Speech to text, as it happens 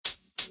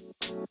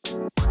Grand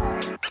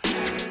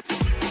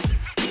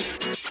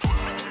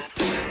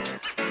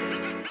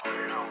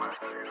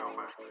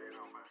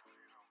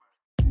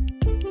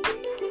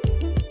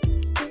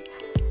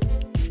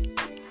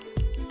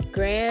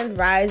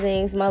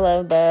Risings, my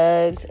love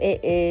bugs.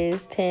 It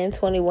is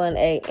 10:21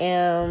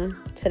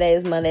 a.m. Today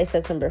is Monday,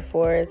 September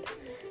 4th.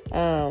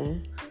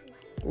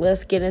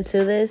 Let's get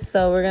into this.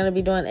 So we're going to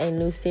be doing a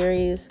new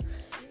series.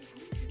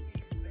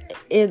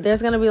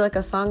 There's going to be like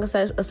a song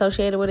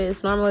associated with it.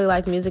 It's normally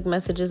like music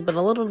messages, but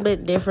a little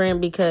bit different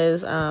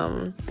because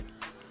I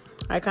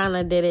kind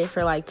of did it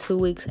for like 2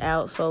 weeks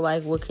out. So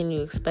like, what can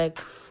you expect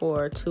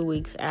for 2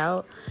 weeks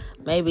out?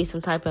 Maybe some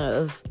type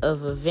of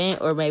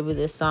event, or maybe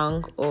this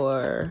song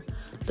or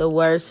the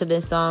words to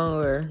this song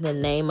or the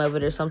name of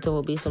it or something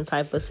will be some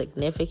type of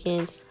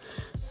significance.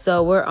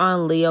 So we're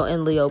on Leo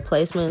and Leo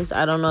placements.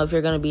 I don't know if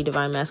you're going to be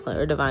divine masculine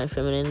or divine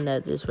feminine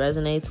that this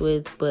resonates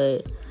with,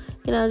 but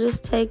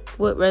just take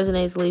what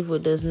resonates, leave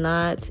what does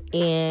not.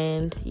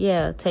 And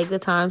yeah, take the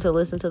time to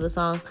listen to the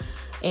song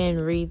and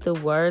read the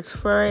words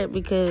for it,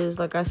 because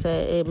like I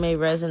said, it may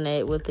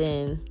resonate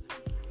within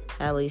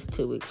at least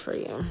 2 weeks for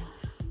you.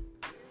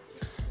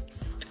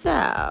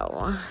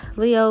 So,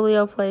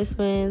 Leo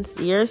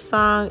placements. Your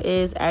song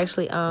is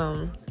actually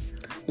Young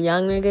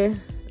Nigga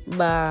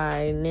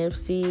by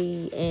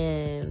Nipsey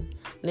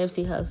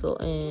Hussle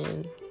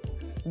and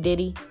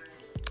Diddy.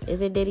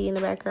 Is it Diddy in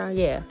the background?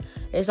 Yeah.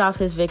 It's off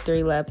his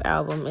Victory Lap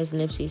album. It's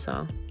Nipsey's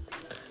song.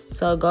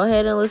 So go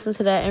ahead and listen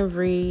to that and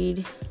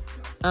read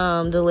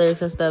the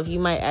lyrics and stuff. You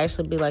might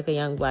actually be like a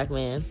young black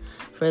man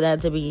for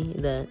that to be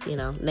the,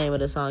 name of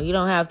the song. You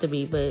don't have to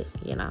be, but,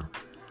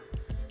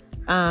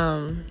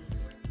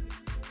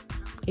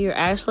 you're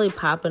actually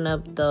popping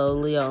up the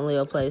Leo and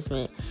Leo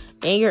placement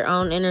in your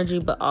own energy,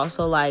 but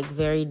also like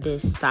very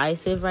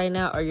decisive right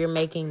now, or you're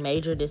making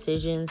major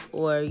decisions,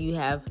 or you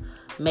have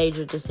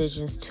major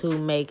decisions to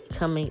make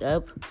coming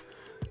up.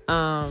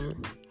 I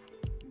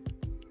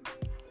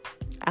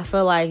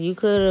feel like you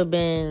could have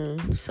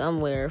been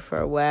somewhere for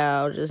a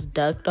while, just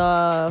ducked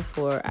off,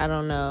 or I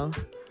don't know.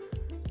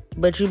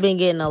 But you've been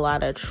getting a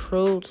lot of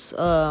truths.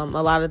 A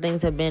lot of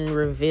things have been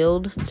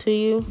revealed to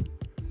you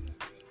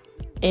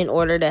in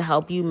order to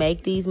help you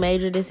make these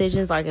major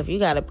decisions. Like if you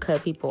got to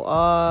cut people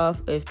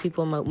off, if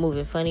people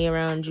moving funny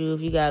around you,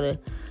 if you got to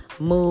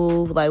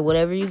move, like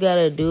whatever you got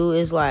to do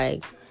is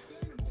like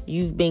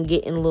you've been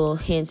getting little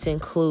hints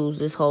and clues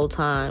this whole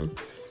time.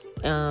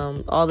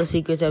 All the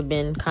secrets have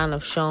been kind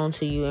of shown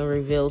to you and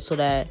revealed, so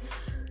that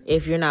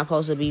if you're not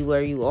supposed to be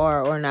where you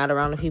are or not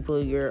around the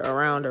people you're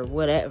around or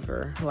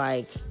whatever,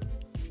 like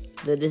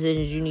the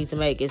decisions you need to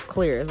make is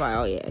clear. It's like,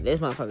 oh yeah, this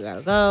motherfucker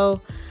gotta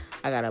go.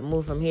 I gotta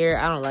move from here.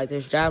 I don't like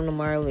this job no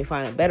more. Let me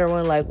find a better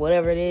one. Like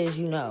whatever it is,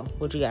 you know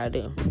what you gotta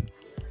do.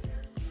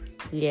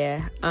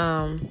 Yeah.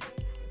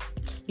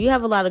 You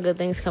have a lot of good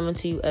things coming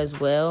to you as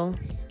well.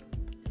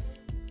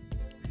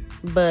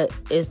 But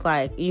it's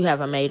like you have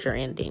a major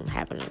ending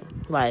happening.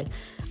 Like,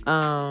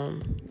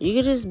 you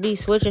could just be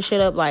switching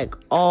shit up like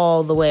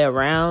all the way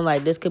around.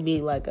 Like this could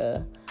be like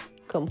a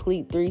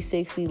complete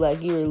 360.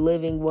 Like you were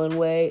living one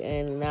way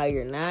and now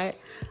you're not.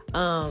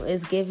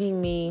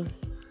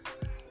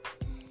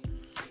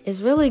 It's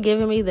really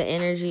giving me the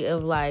energy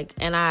of like,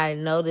 and I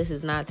know this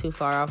is not too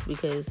far off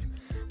because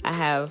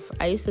I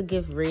used to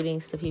give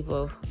readings to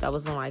people that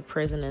was in like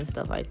prison and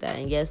stuff like that.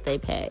 And yes, they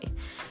pay.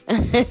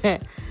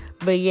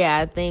 But yeah,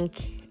 I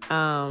think,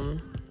 I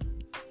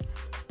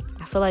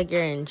feel like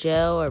you're in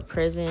jail or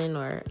prison,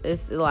 or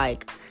it's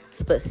like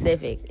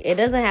specific. It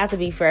doesn't have to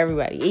be for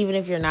everybody, even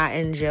if you're not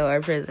in jail or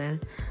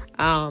prison.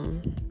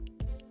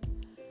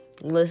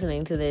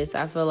 Listening to this,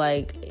 I feel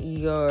like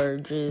you're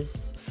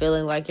just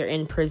feeling like you're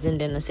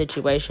imprisoned in a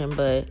situation,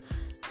 but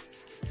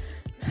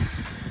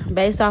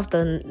based off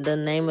the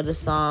name of the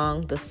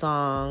song,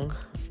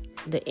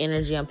 the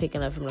energy I'm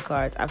picking up from the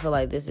cards, I feel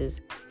like this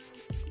is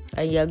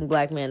a young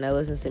black man that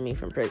listens to me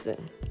from prison.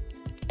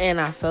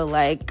 And I feel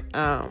like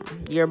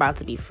you're about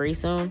to be free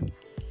soon.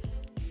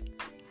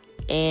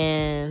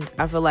 And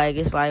I feel like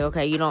it's like,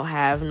 okay, you don't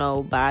have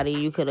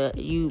nobody.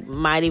 You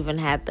might even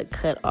have to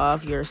cut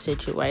off your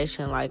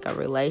situation, like a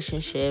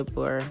relationship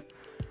or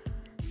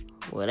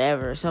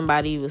whatever,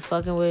 somebody you was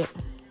fucking with,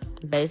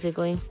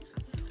 basically.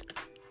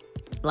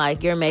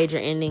 Like your major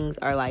endings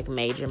are like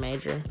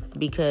major,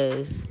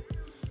 because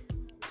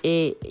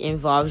it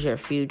involves your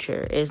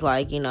future. It's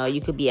like,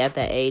 you could be at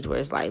that age where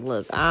it's like,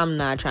 look, I'm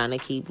not trying to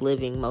keep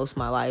living most of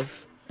my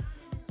life,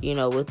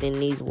 within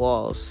these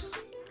walls.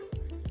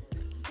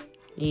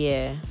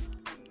 Yeah.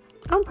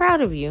 I'm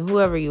proud of you,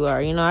 whoever you are.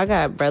 I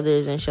got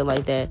brothers and shit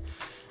like that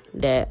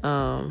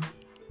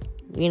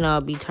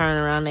be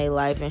turning around their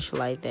life and shit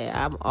like that.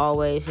 I'm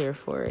always here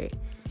for it.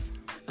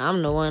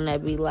 I'm the one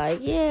that be like,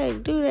 yeah,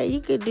 do that.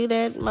 You could do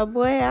that, my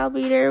boy. I'll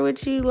be there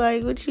with you,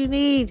 like, what you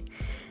need.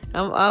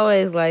 I'm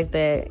always like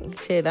that.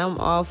 Shit, I'm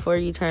all for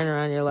you turning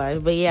around your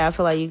life. But yeah, I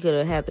feel like you could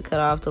have had to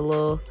cut off the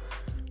little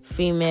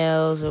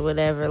females or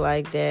whatever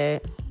like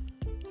that.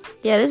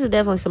 Yeah, this is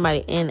definitely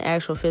somebody in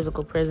actual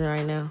physical prison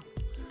right now.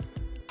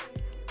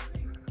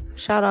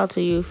 shout out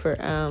to you for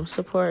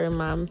supporting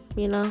my,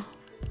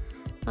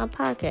 my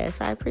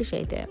podcast. I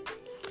appreciate that.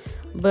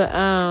 But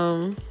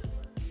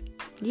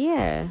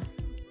yeah.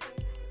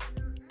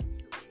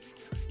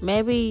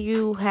 Maybe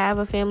you have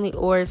a family,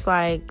 or it's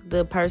like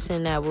the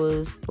person that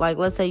was like,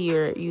 let's say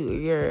you're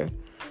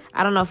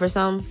I don't know, for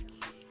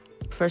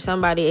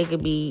somebody it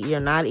could be you're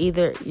not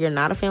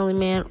a family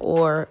man,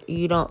 or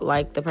you don't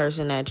like the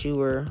person that you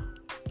were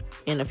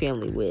in a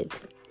family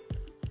with.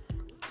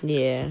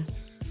 Yeah.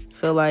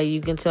 Feel like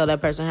you can tell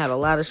that person had a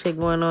lot of shit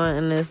going on,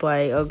 and it's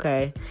like,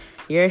 okay,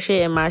 your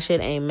shit and my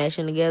shit ain't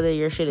meshing together.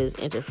 Your shit is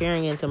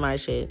interfering into my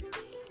shit.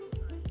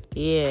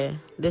 Yeah,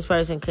 this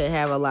person could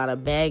have a lot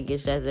of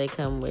baggage that they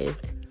come with.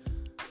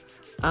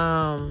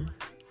 I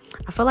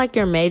feel like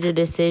your major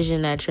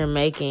decision that you're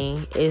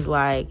making is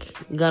like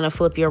gonna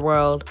flip your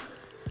world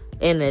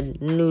in a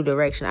new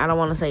direction. I don't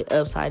want to say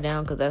upside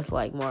down because that's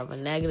like more of a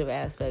negative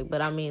aspect,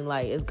 but I mean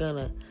like it's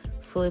gonna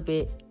flip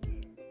it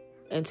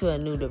into a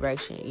new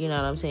direction. You know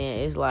what I'm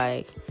saying? It's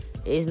like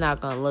it's not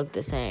gonna look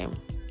the same.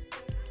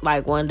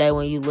 Like one day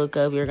when you look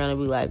up, you're gonna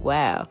be like,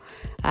 wow,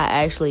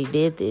 I actually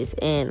did this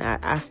and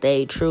I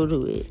stayed true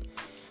to it.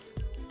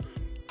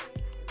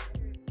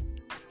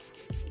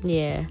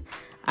 Yeah.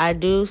 I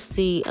do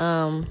see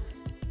I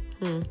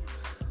do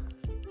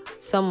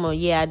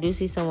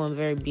see someone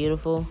very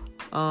beautiful,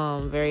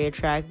 very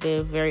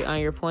attractive, very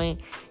on your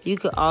point. You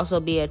could also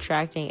be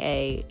attracting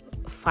a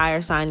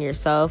fire sign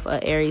yourself,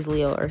 a Aries,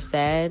 Leo, or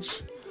Sag.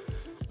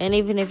 And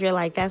even if you're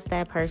like, that's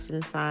that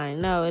person's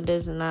sign, no, it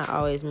does not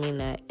always mean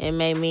that. It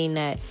may mean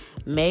that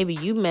maybe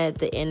you met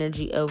the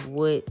energy of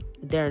what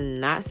they're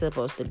not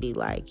supposed to be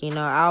like.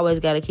 I always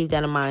got to keep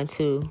that in mind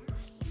too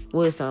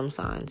with some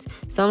signs.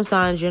 Some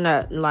signs you're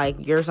not,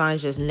 like, your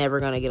sign's just never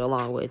going to get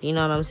along with. You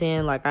know what I'm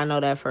saying? Like, I know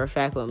that for a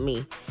fact with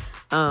me.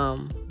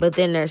 But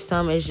then there's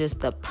some, it's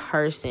just the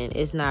person.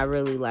 It's not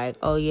really like,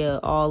 oh yeah,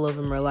 all of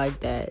them are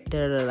like that.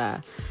 Da da da.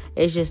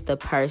 It's just the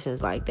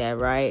person's like that,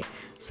 right?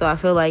 So I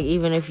feel like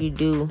even if you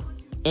do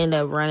end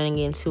up running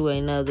into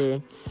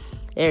another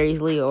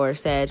Aries, Leo, or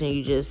Sag, and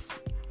you just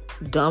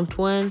dumped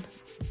one,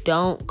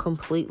 don't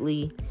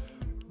completely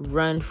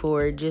run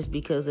for it just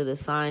because of the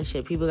sign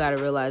shit. People got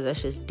to realize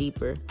that's just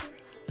deeper.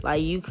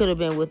 Like, you could have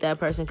been with that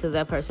person because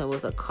that person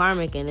was a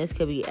karmic, and this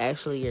could be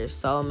actually your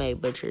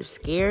soulmate, but you're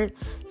scared.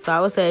 So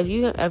I would say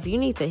if you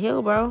need to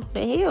heal, bro,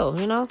 then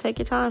heal. Take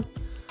your time.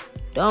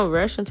 Don't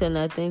rush into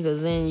nothing,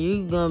 because then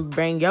you gonna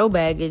bring your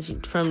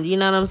baggage from, you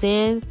know what I'm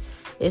saying?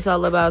 It's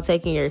all about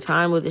taking your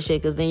time with the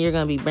shit, because then you're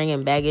gonna be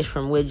bringing baggage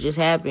from what just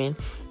happened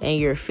and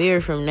your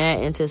fear from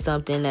that into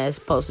something that's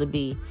supposed to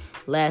be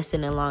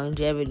lasting and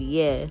longevity.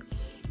 Yeah,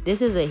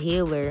 this is a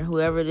healer.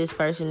 Whoever this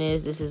person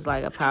is, this is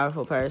like a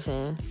powerful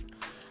person.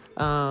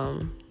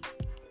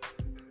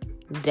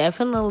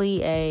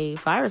 Definitely a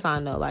fire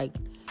sign though, like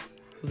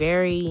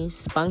very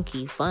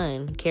spunky,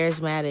 fun,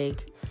 charismatic.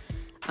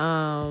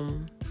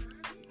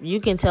 You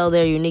can tell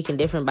they're unique and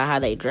different by how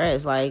they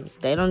dress.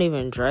 Like, they don't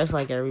even dress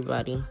like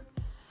everybody.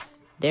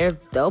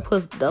 They'll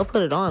put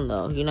it on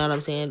though. You know what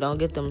I'm saying? Don't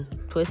get them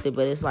twisted,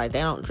 but it's like they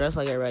don't dress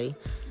like everybody.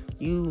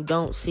 You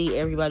don't see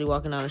everybody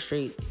walking down the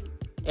street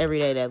every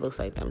day that looks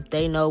like them.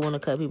 They know when to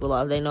cut people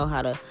off. They know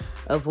how to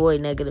avoid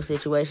negative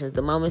situations.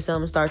 The moment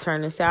something start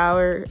turning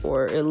sour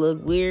or it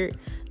look weird,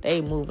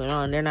 they moving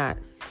on. They're not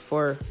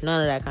for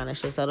none of that kind of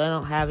shit. So they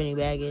don't have any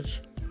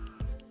baggage.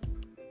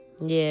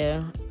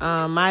 Yeah.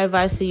 My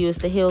advice to you is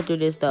to heal through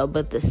this though.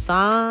 But the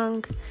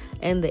song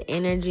and the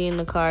energy in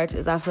the cards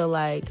is, I feel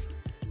like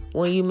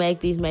when you make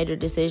these major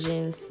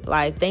decisions,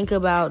 like,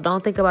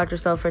 don't think about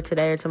yourself for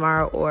today or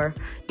tomorrow, or,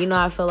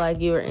 I feel like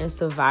you were in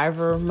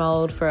survivor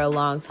mode for a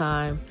long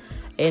time,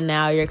 and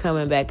now you're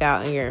coming back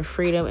out and you're in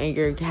freedom and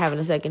you're having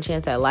a second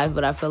chance at life.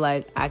 But I feel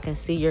like I can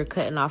see you're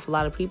cutting off a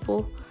lot of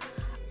people.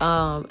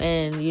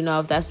 And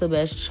if that's the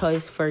best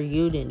choice for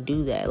you, then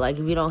do that. Like,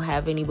 if you don't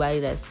have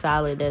anybody that's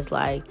solid, that's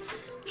like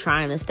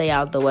trying to stay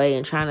out the way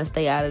and trying to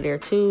stay out of there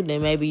too,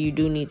 then maybe you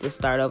do need to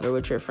start over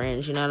with your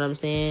friends. You know what I'm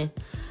saying?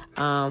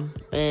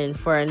 And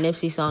for a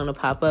Nipsey song to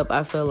pop up,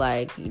 I feel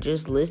like you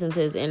just listen to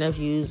his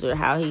interviews or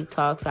how he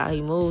talks, how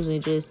he moves,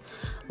 and just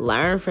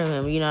learn from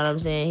him. You know what I'm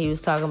saying? He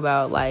was talking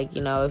about, like,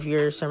 if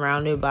you're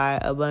surrounded by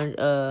a bunch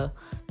of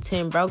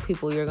 10 broke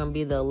people, you're gonna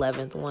be the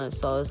 11th one.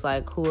 So it's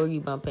like, who are you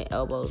bumping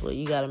elbows with?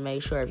 You gotta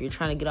make sure, if you're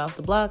trying to get off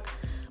the block,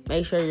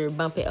 make sure you're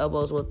bumping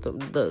elbows with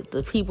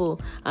the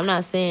people. I'm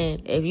not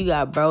saying if you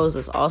got bros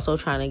that's also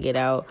trying to get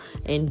out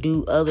and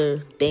do other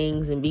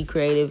things and be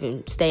creative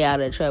and stay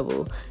out of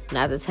trouble,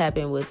 not to tap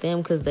in with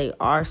them, because they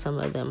are some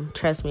of them.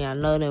 Trust me, I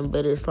know them.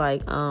 But it's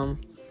like,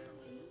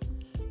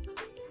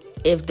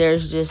 if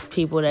there's just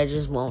people that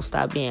just won't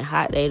stop being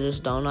hot, they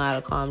just don't know how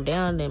to calm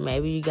down, then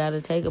maybe you got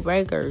to take a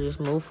break or just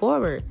move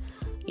forward.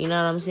 You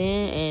know what I'm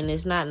saying? And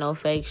it's not no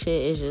fake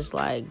shit. It's just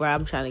like, bro,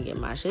 I'm trying to get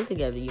my shit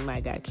together. You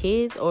might got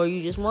kids, or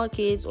you just want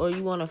kids, or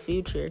you want a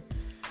future.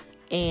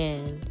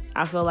 And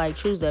I feel like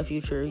choose that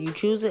future. You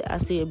choose it. I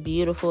see a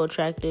beautiful,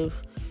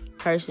 attractive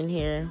person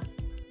here.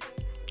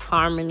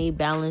 Harmony,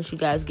 balance, you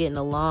guys getting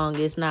along.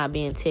 It's not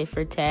being tit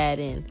for tat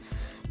and,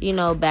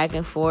 back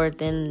and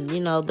forth and,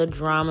 the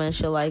drama and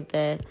shit like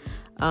that.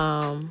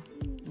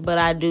 But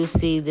I do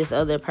see this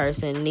other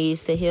person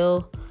needs to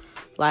heal.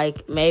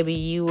 Like, maybe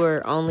you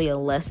were only a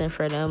lesson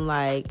for them,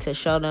 like, to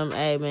show them,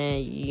 hey,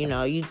 man,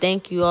 you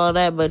think you all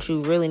that, but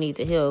you really need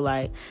to heal.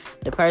 Like,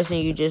 the person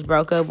you just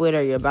broke up with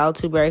or you're about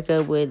to break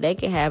up with, they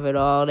can have it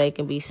all. They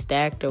can be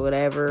stacked or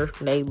whatever.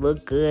 They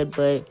look good,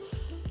 but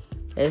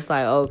it's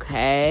like,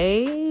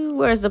 okay,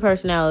 where's the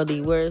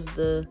personality? Where's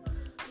the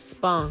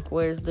spunk?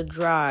 Where's the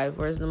drive?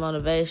 Where's the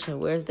motivation?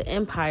 Where's the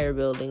empire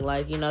building?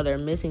 Like, they're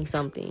missing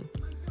something,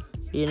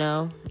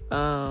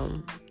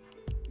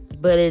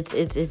 but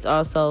it's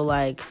also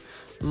like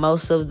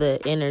most of the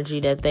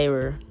energy that they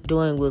were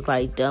doing was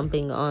like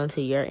dumping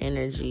onto your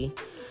energy,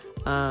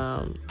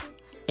 and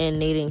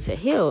needing to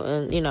heal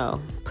and,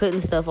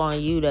 putting stuff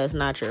on you that's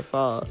not your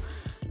fault.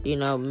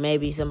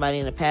 Maybe somebody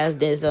in the past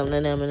did something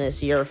to them and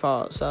it's your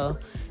fault. So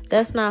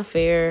that's not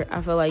fair. I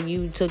feel like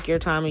you took your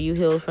time and you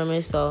healed from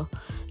it. So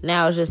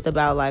now it's just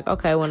about like,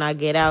 okay, when I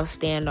get out,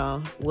 stand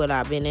on what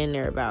I've been in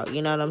there about.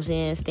 You know what I'm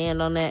saying?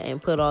 Stand on that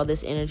and put all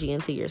this energy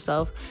into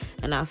yourself.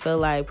 And I feel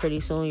like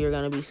pretty soon you're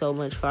going to be so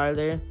much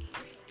farther.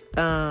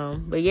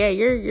 But yeah,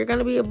 you're going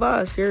to be a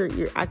boss.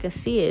 I can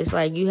see it. It's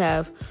like you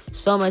have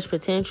so much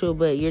potential,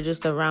 but you're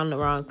just around the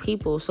wrong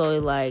people. So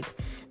it like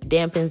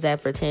dampens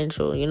that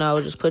potential.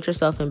 Just put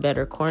yourself in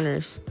better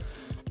corners.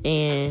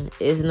 And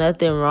it's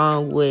nothing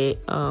wrong with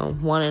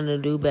wanting to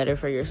do better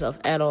for yourself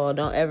at all.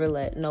 Don't ever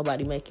let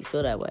nobody make you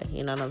feel that way.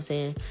 You know what I'm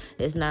saying?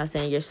 It's not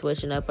saying you're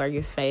switching up or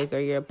you're fake or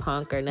you're a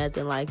punk or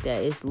nothing like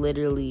that. It's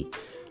literally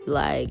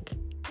like,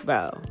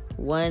 bro,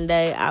 one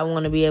day I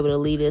want to be able to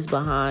leave this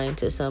behind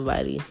to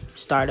somebody,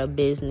 start a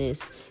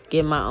business,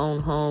 get my own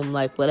home,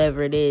 like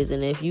whatever it is.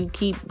 And if you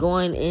keep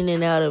going in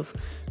and out of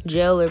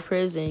jail or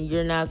prison,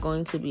 you're not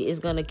going to be, it's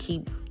going to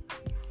keep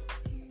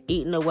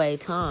eating away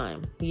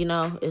time.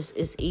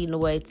 It's eating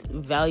away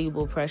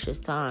valuable, precious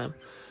time.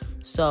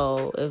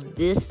 So if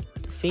this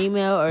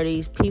female or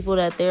these people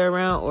that they're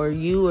around or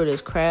you or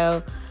this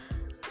crowd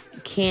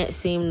can't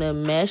seem to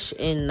mesh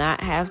and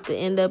not have to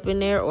end up in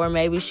there, or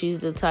maybe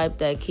she's the type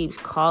that keeps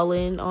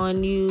calling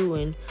on you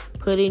and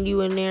putting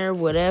you in there,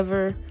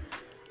 whatever,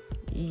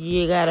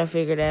 you gotta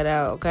figure that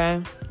out,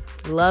 okay?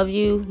 Love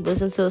you.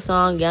 Listen to the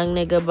song Young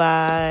Nigga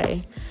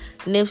by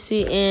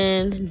Nipsey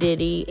and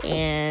Diddy,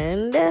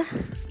 and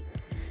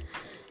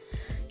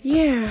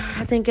yeah,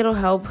 I think it'll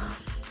help.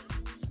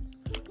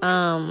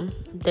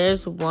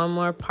 There's one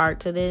more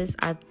part to this.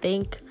 I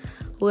think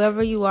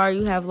whoever you are,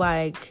 you have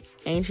like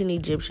ancient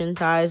Egyptian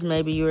ties.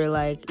 Maybe you were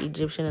like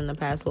Egyptian in the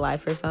past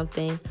life or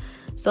something.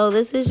 So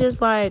this is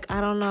just like,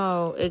 I don't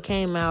know, it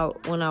came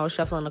out when I was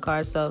shuffling the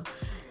cards, so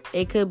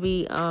it could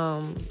be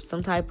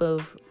some type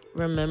of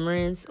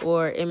remembrance,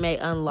 or it may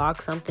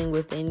unlock something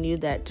within you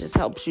that just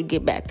helps you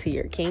get back to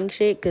your king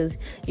shit, because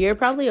you're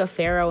probably a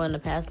pharaoh in the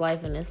past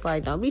life, and it's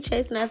like, don't be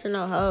chasing after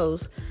no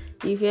hoes.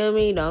 You feel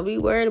me? Don't be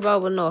worried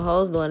about what no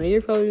hoes doing. And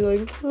you're probably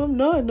like, I'm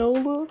not,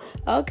 Nola.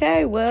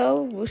 Okay,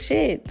 well,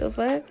 shit, the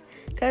fuck?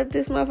 Cut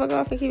this motherfucker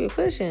off and keep it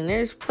pushing.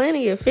 There's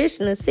plenty of fish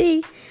in the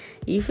sea.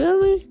 You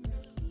feel me?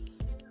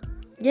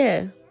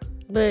 Yeah.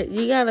 But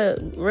you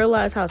gotta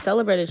realize how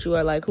celebrated you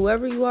are. Like,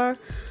 whoever you are,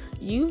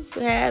 you've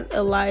had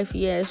a life,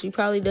 yes. You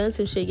probably done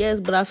some shit, yes.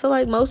 But I feel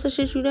like most of the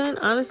shit you done,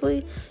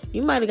 honestly,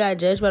 you might have got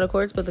judged by the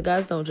courts, but the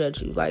guys don't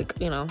judge you. Like,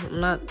 I'm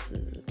not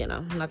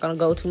gonna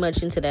go too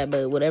much into that,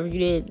 but whatever you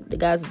did, the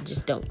guys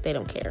just they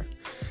don't care.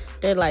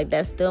 They're like,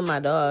 that's still my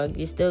dog.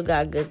 You still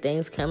got good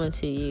things coming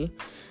to you.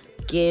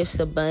 Gifts,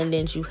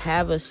 abundance. You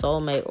have a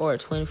soulmate or a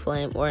twin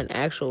flame or an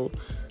actual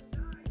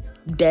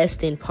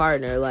destined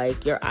partner,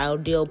 like your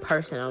ideal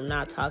person. I'm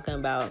not talking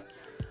about,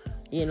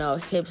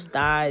 hips,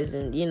 thighs,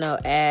 and,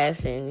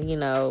 ass,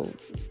 and,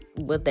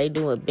 what they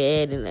do in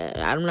bed.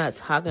 And I'm not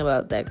talking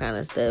about that kind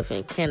of stuff.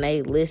 And can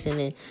they listen?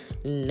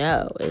 And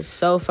no, it's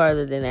so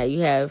further than that.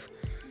 You have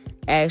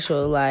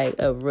actual, like,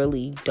 a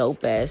really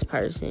dope ass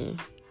person.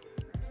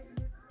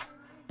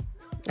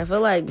 I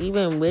feel like you've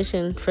been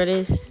wishing for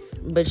this,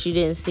 but you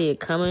didn't see it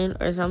coming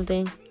or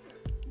something.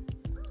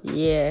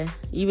 Yeah,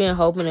 you've been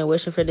hoping and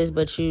wishing for this,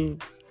 but you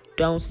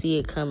don't see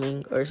it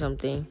coming or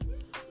something.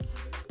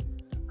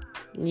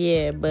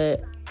 Yeah,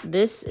 but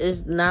this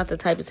is not the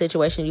type of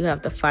situation you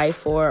have to fight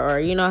for, or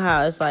you know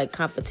how it's like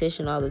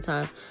competition all the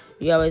time.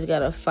 You always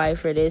gotta fight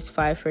for this,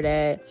 fight for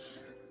that.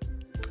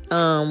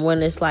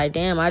 When it's like,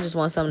 damn, I just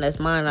want something that's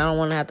mine. I don't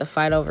want to have to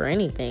fight over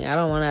anything. I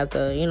don't want to have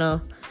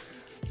to,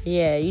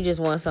 yeah, you just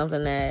want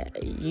something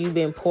that you've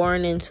been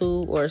pouring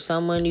into, or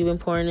someone you've been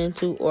pouring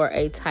into, or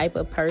a type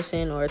of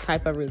person, or a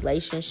type of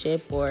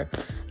relationship, or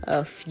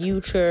a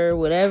future,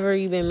 whatever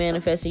you've been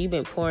manifesting. You've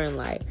been pouring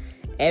like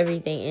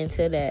everything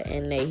into that,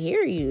 and they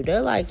hear you.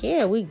 They're like,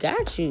 yeah, we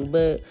got you,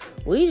 but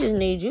we just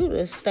need you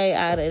to stay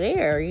out of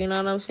there. You know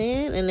what I'm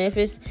saying? And if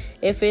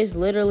it's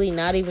literally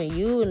not even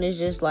you, and it's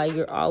just like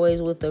you're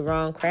always with the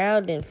wrong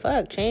crowd, then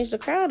fuck, change the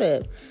crowd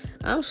up.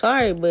 I'm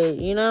sorry, but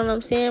you know what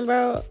I'm saying,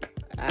 bro?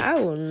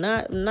 I'm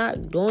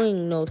not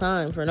doing no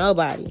time for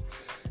nobody.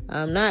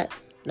 I'm not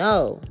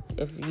No,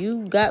 if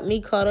you got me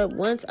caught up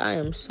once, I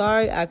am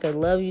sorry. I could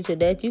love you to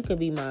death. You could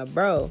be my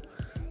bro.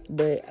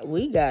 But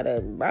we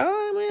gotta, bro,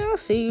 I mean, I'll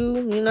see you.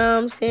 You know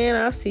what I'm saying?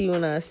 I'll see you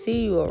when I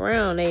see you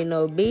around. Ain't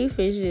no beef.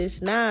 It's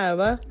just, nah,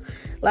 bro.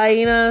 Like,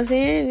 you know what I'm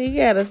saying? You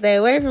gotta stay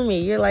away from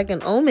me. You're like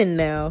an omen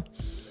now.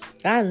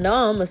 I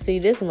know I'm gonna see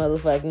this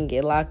motherfucking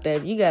get locked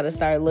up. You gotta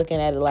start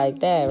looking at it like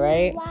that,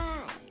 right? Why?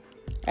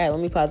 All right, let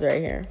me pause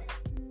right here.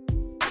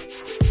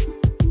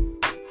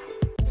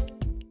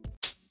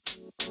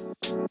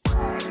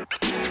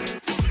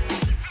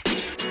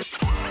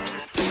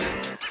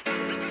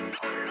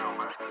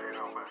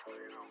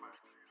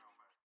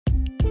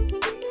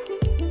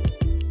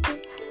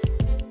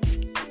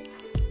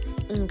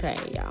 Okay,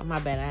 y'all, my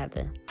bad. I had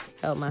to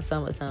help my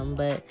son with something.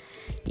 But,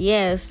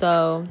 yeah,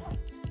 so,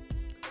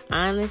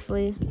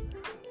 honestly,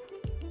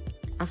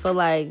 I feel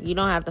like you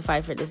don't have to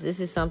fight for this. This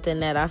is something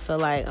that I feel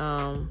like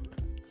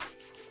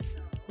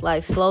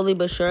slowly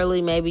but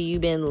surely, maybe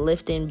you've been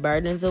lifting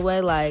burdens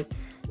away. Like,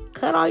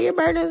 cut all your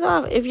burdens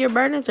off. If your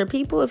burdens are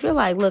people, if you're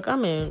like, look,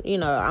 I'm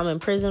in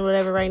prison,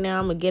 whatever, right now.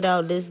 I'm going to get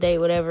out this day,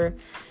 whatever.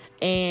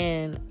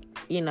 And,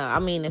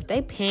 if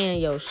they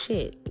paying your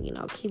shit,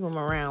 keep them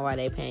around while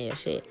they paying your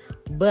shit.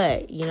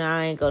 But,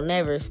 I ain't gonna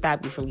never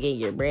stop you from getting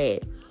your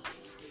bread.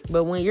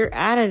 But when you're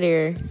out of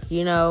there,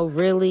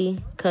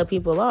 really cut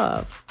people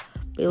off.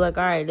 Be like,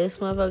 all right, this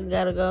motherfucker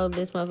gotta go.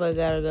 This motherfucker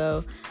gotta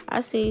go.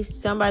 I see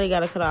somebody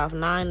gotta cut off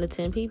 9 to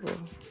 10 people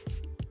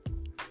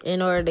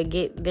in order to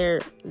get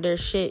their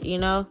shit,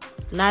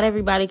 Not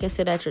everybody can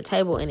sit at your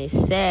table, and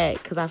it's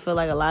sad because I feel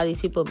like a lot of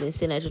these people have been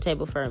sitting at your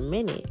table for a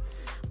minute.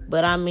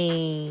 But,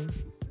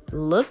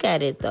 look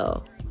at it,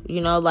 though.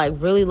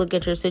 Really look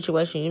at your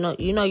situation.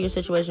 You know your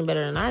situation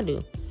better than I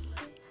do.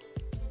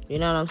 You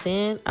know what I'm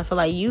saying? I feel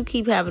like you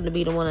keep having to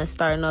be the one that's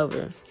starting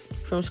over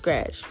from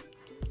scratch.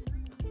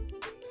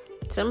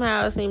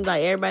 Somehow it seems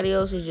like everybody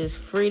else is just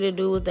free to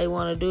do what they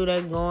want to do.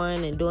 They're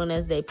going and doing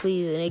as they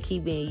please, and they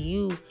keep being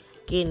you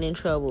getting in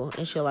trouble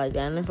and shit like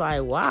that. And it's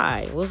like,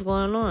 why? What's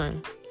going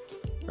on?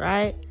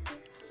 Right?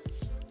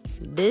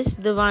 This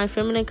divine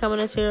feminine coming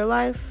into your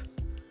life,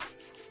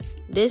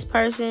 this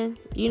person,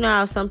 you know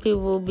how some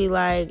people will be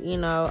like,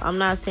 I'm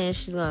not saying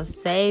she's going to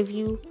save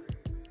you,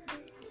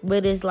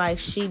 but it's like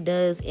she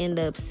does end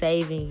up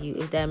saving you,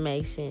 if that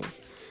makes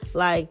sense.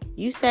 Like,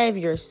 you save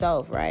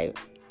yourself, right?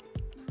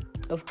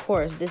 Of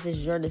course, this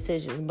is your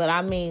decision. But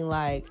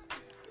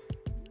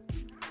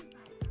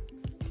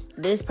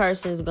this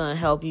person is going to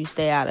help you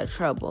stay out of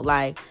trouble.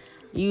 Like,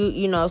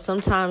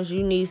 sometimes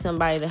you need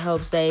somebody to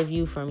help save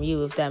you from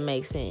you, if that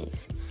makes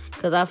sense.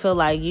 Because I feel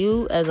like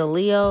you, as a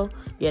Leo,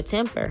 your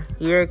temper,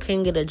 you're a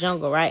king of the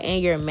jungle, right?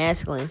 And you're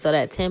masculine, so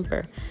that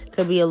temper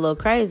could be a little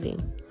crazy.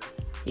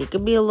 It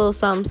could be a little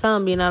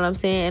something, you know what I'm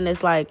saying? And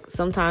it's like,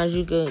 sometimes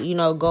you could,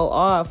 go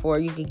off, or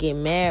you could get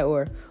mad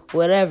or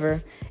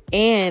whatever.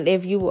 And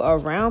if you were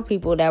around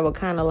people that would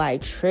kind of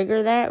like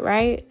trigger that,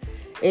 right?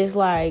 It's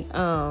like,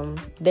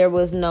 there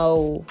was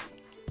no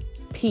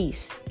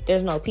peace.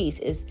 There's no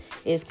peace.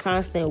 It's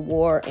constant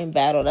war and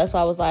battle. That's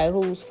why I was like,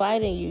 who's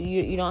fighting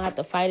you? You don't have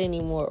to fight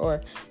anymore,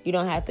 or you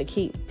don't have to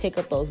pick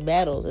up those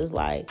battles. It's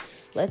like,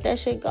 let that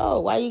shit go.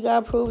 Why you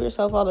gotta prove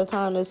yourself all the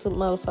time to some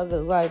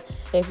motherfuckers? Like,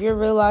 if you're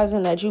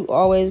realizing that you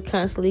always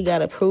constantly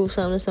gotta prove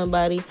something to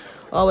somebody,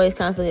 always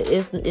constantly,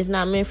 it's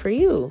not meant for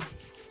you.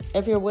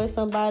 If you're with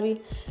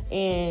somebody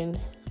and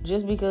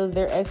just because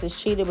their ex is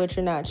cheated, but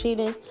you're not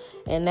cheating,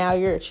 and now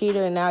you're a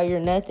cheater, and now you're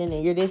nothing,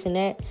 and you're this and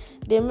that,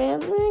 then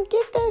man,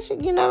 get that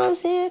shit. You know what I'm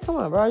saying? Come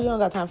on, bro. You don't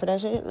got time for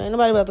that shit. Ain't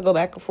nobody about to go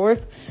back and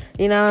forth.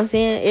 You know what I'm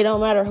saying? It don't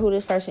matter who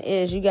this person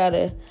is. You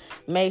gotta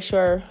make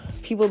sure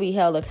people be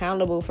held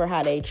accountable for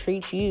how they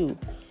treat you.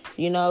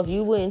 If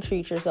you wouldn't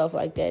treat yourself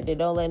like that, then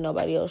don't let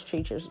nobody else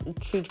treat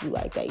you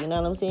like that. You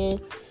know what I'm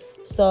saying?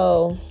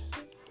 So,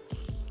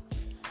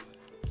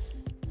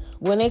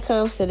 when it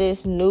comes to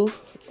this new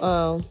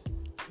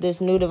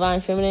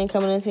divine feminine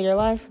coming into your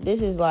life,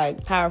 this is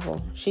like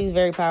powerful. She's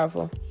very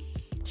powerful.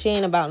 She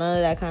ain't about none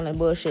of that kind of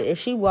bullshit. If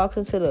she walks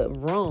into the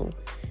room,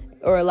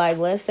 or like,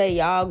 let's say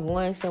y'all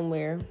going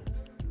somewhere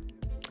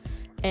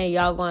and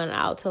y'all going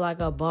out to like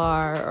a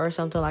bar or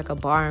something, like a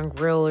bar and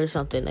grill or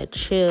something, to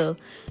chill,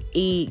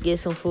 eat, get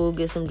some food,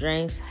 get some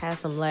drinks, have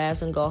some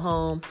laughs, and go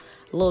home.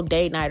 A little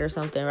date night or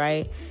something,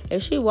 right?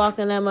 If she walk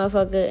in that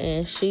motherfucker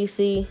and she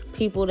see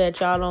people that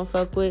y'all don't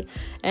fuck with,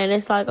 and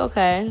it's like,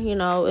 okay,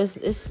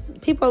 it's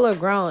people are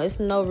grown. It's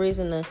no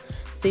reason to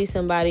see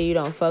somebody you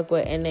don't fuck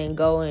with and then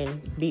go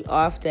and be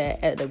off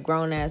that at the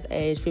grown ass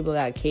age. People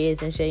got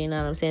kids and shit, you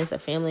know what I'm saying? It's a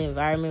family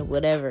environment,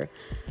 whatever.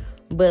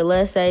 But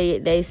let's say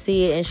they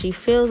see it and she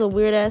feels a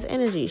weird ass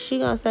energy. She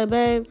gonna say,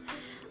 babe,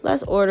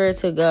 let's order it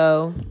to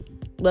go.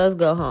 Let's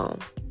go home.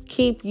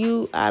 Keep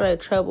you out of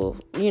trouble.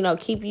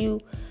 Keep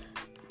you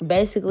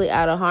basically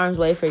out of harm's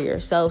way for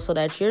yourself, so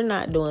that you're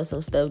not doing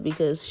some stuff,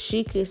 because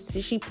she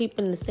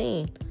peeping the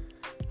scene.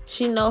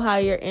 She know how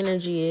your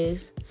energy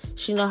is.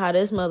 She know how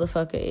this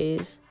motherfucker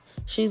is.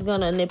 She's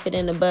gonna nip it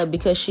in the bud,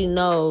 because she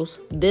knows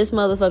this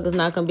motherfucker's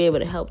not gonna be able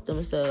to help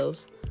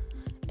themselves,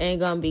 and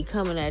gonna be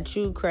coming at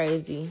you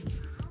crazy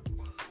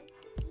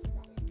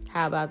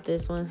How about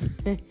this one?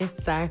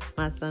 Sorry,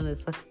 my son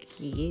is so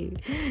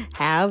cute.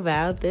 How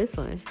about this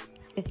one?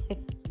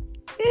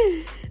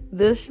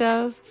 This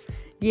show?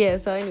 Yeah,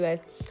 so anyways,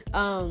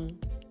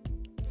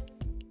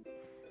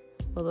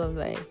 what was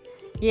I saying?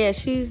 Yeah,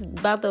 she's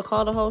about to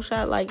call the whole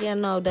shot. Like, yeah,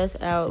 no, that's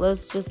out.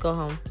 Let's just go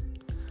home.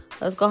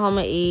 Let's go home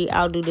and eat.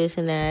 I'll do this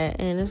and that.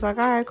 And it's like,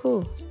 all right,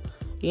 cool.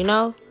 You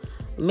know?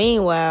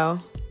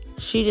 Meanwhile,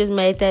 she just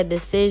made that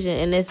decision.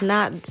 And it's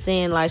not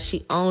saying like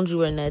she owns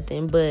you or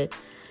nothing, but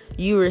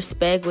you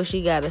respect what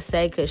she got to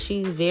say because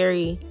she's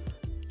very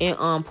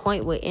on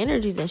point with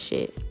energies and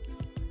shit.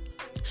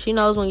 She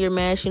knows when you're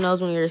mad. She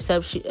knows when you're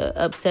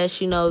upset.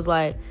 She knows,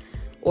 like,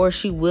 or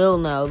she will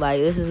know. Like,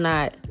 this is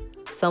not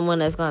someone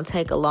that's going to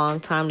take a long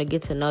time to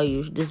get to know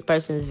you. This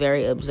person is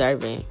very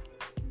observant.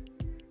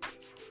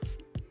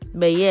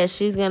 But yeah,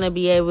 she's going to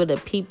be able to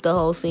peep the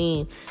whole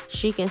scene.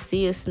 She can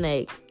see a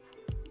snake.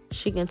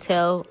 She can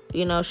tell,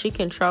 you know, she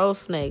controls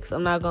snakes.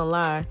 I'm not going to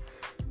lie.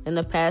 In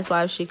the past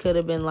life, she could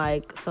have been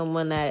like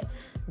someone that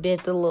did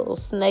the little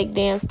snake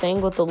dance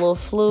thing with the little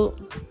flute.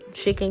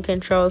 She can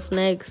control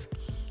snakes.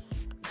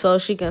 So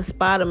she can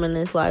spot them in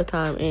this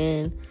lifetime.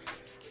 And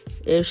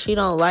if she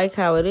don't like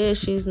how it is,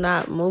 she's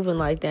not moving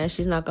like that.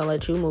 She's not going to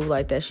let you move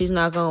like that. She's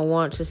not going to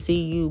want to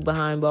see you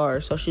behind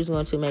bars. So she's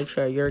going to make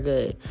sure you're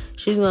good.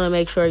 She's going to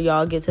make sure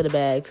y'all get to the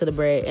bag, to the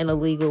bread in a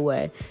legal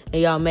way.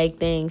 And y'all make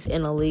things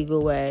in a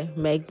legal way.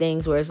 Make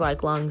things where it's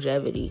like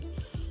longevity.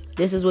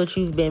 This is what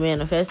you've been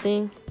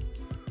manifesting.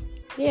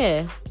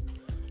 Yeah.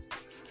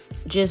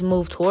 Just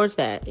move towards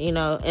that, you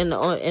know. And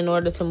in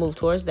order to move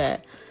towards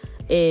that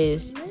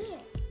is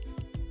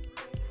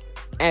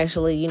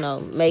actually, you know,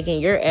 making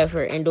your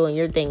effort and doing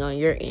your thing on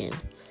your end.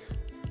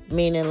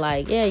 Meaning,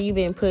 like, yeah, you've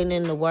been putting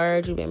in the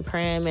words, you've been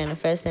praying,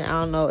 manifesting. I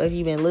don't know if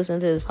you've been listening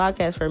to this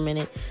podcast for a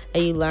minute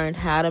and you learned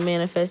how to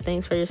manifest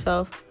things for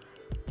yourself.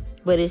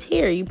 But it's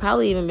here. You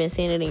probably even been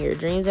seeing it in your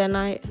dreams at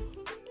night.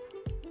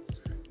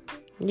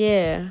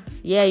 Yeah,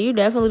 you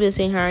definitely been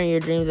seeing her in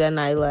your dreams at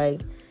night. Like,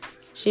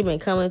 she been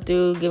coming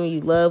through, giving you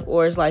love.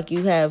 Or it's like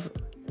you have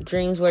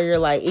dreams where you're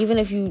like, even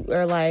if you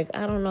are like,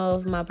 I don't know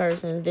if my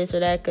person's this or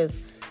that, because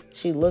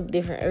she look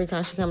different every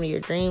time she come to your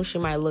dreams. She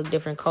might look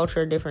different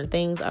culture, different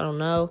things. I don't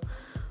know.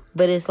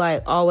 But it's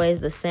like always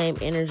the same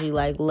energy,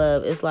 like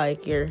love. It's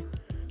like your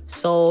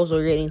souls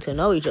are getting to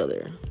know each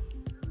other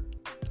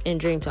in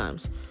dream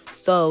times.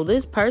 So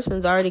this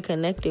person's already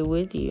connected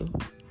with you.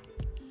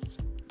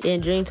 In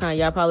dream time,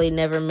 y'all probably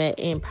never met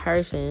in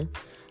person.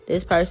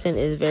 This person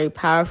is very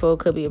powerful,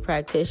 could be a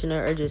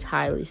practitioner or just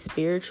highly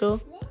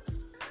spiritual.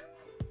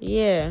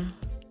 Yeah.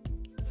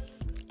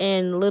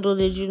 And little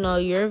did you know,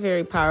 you're a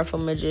very powerful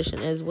magician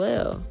as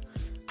well.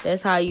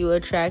 That's how you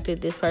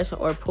attracted this person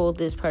or pulled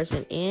this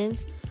person in.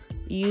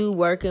 You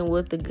working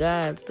with the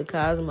gods, the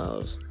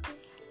cosmos.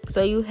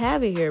 So you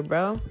have it here,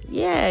 bro.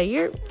 Yeah,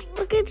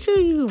 look at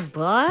you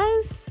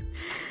boss.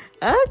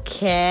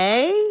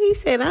 Okay. He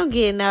said, I'm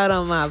getting out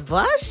on my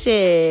boss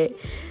shit.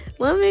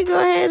 Let me go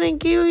ahead and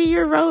give you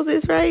your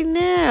roses right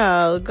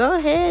now. Go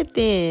ahead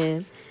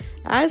then.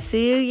 I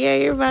see you. Yeah,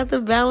 you're about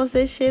to balance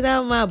this shit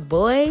out, my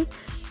boy.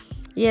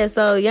 Yeah,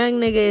 so young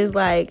nigga is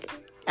like,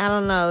 I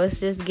don't know. It's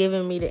just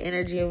giving me the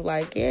energy of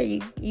like, yeah,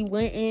 you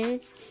went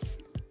in.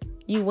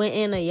 You went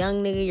in a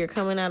young nigga. You're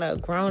coming out a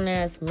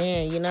grown-ass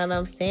man. You know what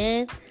I'm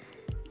saying?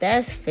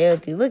 That's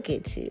filthy. Look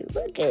at you.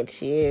 Look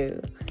at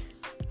you.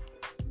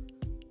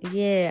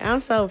 Yeah,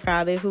 I'm so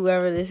proud of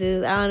whoever this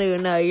is. I don't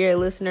even know. You're a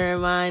listener of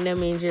mine. That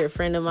means you're a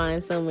friend of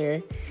mine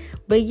somewhere.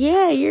 But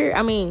yeah,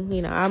 I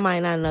might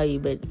not know you,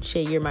 but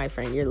shit, you're my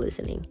friend. You're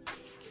listening.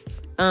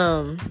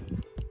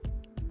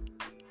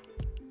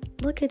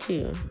 Look at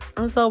you.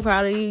 I'm so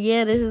proud of you.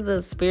 Yeah, this is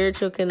a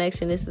spiritual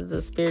connection. This is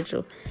a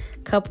spiritual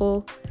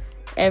couple.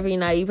 Every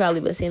night you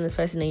probably been seeing this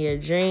person in your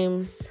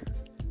dreams.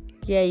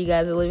 Yeah, you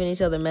guys are leaving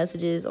each other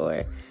messages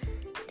or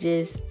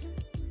just,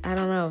 I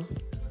don't know,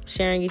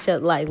 sharing each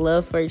other, like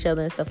love for each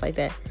other and stuff like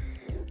that.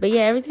 But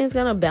yeah, everything's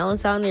gonna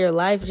balance out in your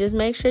life. Just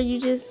make sure you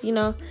just,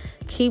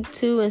 keep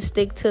to and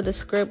stick to the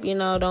script.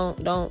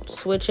 Don't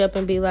switch up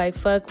and be like,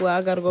 fuck, well,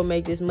 I gotta go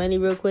make this money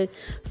real quick.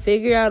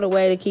 Figure out a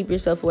way to keep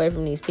yourself away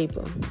from these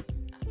people.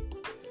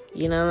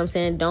 You know what I'm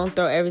saying? Don't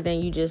throw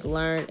everything you just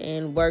learned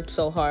and worked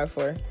so hard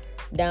for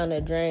down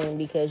the drain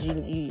because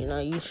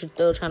you should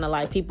still trying to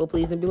like people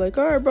please and be like,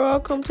 all right, bro, I'll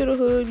come to the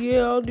hood.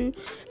 Yeah, I'll do.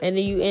 And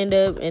then you end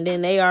up, and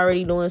then they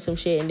already doing some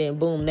shit, and then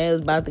boom, they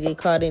was about to get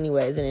caught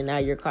anyways, and then now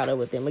you're caught up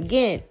with them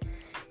again.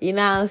 You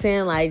know what I'm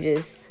saying? Like,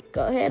 just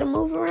go ahead and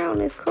move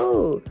around. It's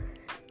cool.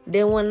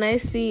 Then when they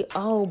see,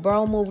 oh,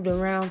 bro moved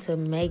around to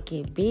make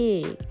it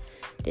big,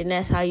 then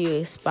that's how you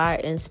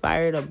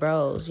inspire the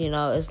bros.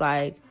 It's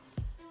like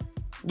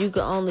you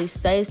can only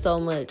say so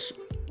much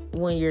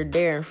when you're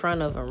there in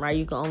front of them, right?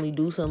 You can only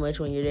do so much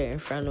when you're there in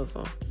front of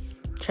them.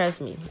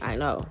 Trust me, I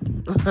know.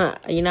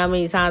 You know how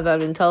many times I've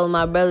been told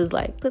my brothers,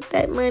 like, put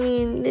that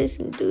money in this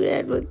and do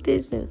that with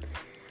this. And,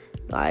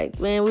 like,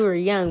 man, we were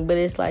young. But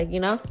it's like,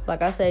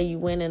 like I said, you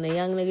went in a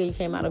young nigga, you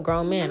came out a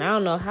grown man. I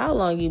don't know how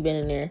long you been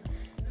in there.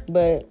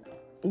 But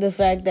the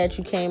fact that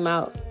you came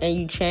out and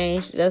you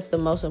changed, that's the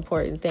most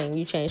important thing.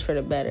 You changed for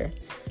the better.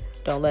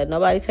 Don't let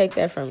nobody take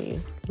that from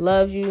you.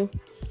 Love you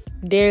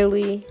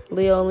dearly.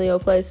 Leo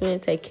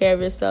placement. Take care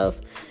of yourself.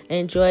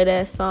 Enjoy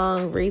that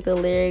song. Read the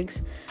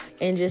lyrics.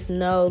 And just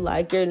know,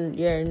 like, your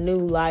new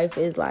life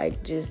is,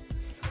 like,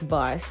 just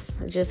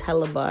boss. Just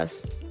hella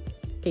boss.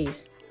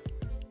 Peace.